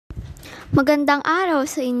Magandang araw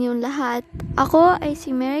sa inyong lahat. Ako ay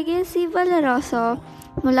si Marigel C. Valeroso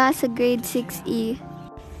mula sa grade 6E.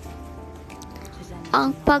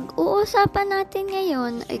 Ang pag-uusapan natin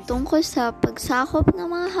ngayon ay tungkol sa pagsakop ng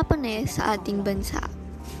mga Hapones sa ating bansa.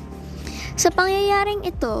 Sa pangyayaring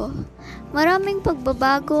ito, maraming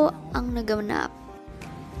pagbabago ang naganap.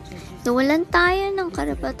 Nawalan tayo ng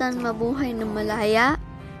karapatan mabuhay ng malaya.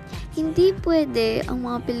 Hindi pwede ang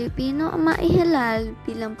mga Pilipino ang maihalal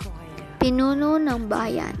bilang pinuno ng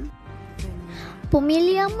bayan.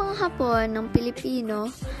 Pumili ang mga Hapon ng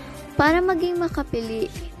Pilipino para maging makapili,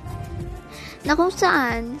 na kung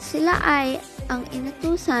saan sila ay ang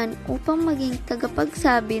inutusan upang maging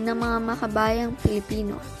tagapagsabi ng mga makabayang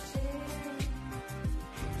Pilipino.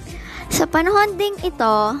 Sa panahon ding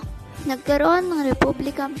ito, nagkaroon ng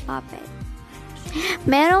Republican Puppet.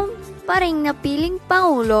 Meron pa ring napiling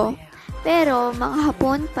Pangulo, pero mga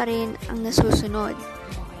Hapon pa rin ang nasusunod.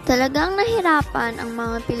 Talagang nahirapan ang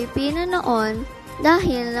mga Pilipino noon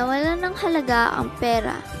dahil nawalan ng halaga ang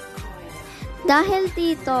pera. Dahil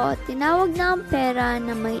dito, tinawag na ang pera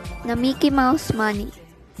na Mickey Mouse Money.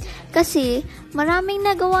 Kasi maraming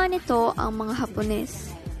nagawa nito ang mga Hapones.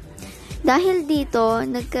 Dahil dito,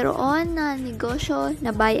 nagkaroon na negosyo na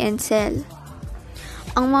buy and sell.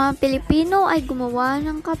 Ang mga Pilipino ay gumawa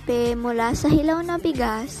ng kape mula sa hilaw na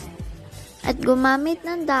bigas at gumamit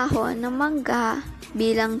ng dahon ng mangga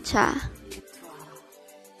bilang tsa.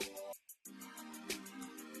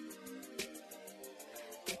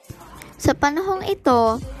 Sa panahong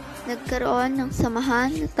ito, nagkaroon ng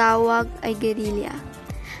samahan na tawag ay gerilya.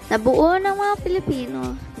 Nabuo ng mga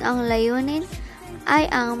Pilipino na ang layunin ay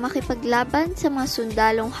ang makipaglaban sa mga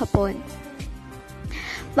sundalong Hapon.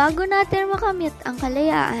 Bago natin makamit ang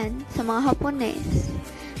kalayaan sa mga Hapones,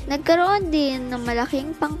 nagkaroon din ng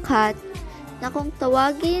malaking pangkat na kung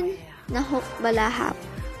tawagin na hukbalahap.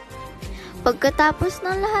 Pagkatapos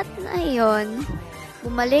ng lahat na iyon,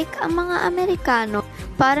 bumalik ang mga Amerikano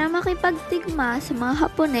para makipagdigma sa mga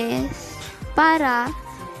Hapones para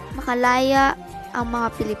makalaya ang mga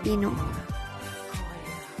Pilipino.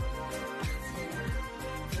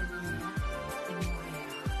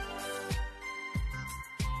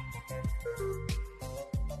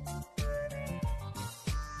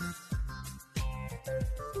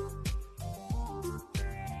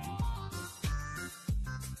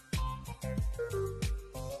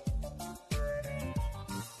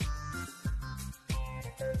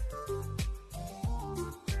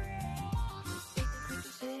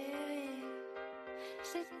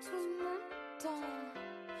 C'est tout mon temps.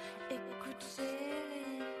 Écoute,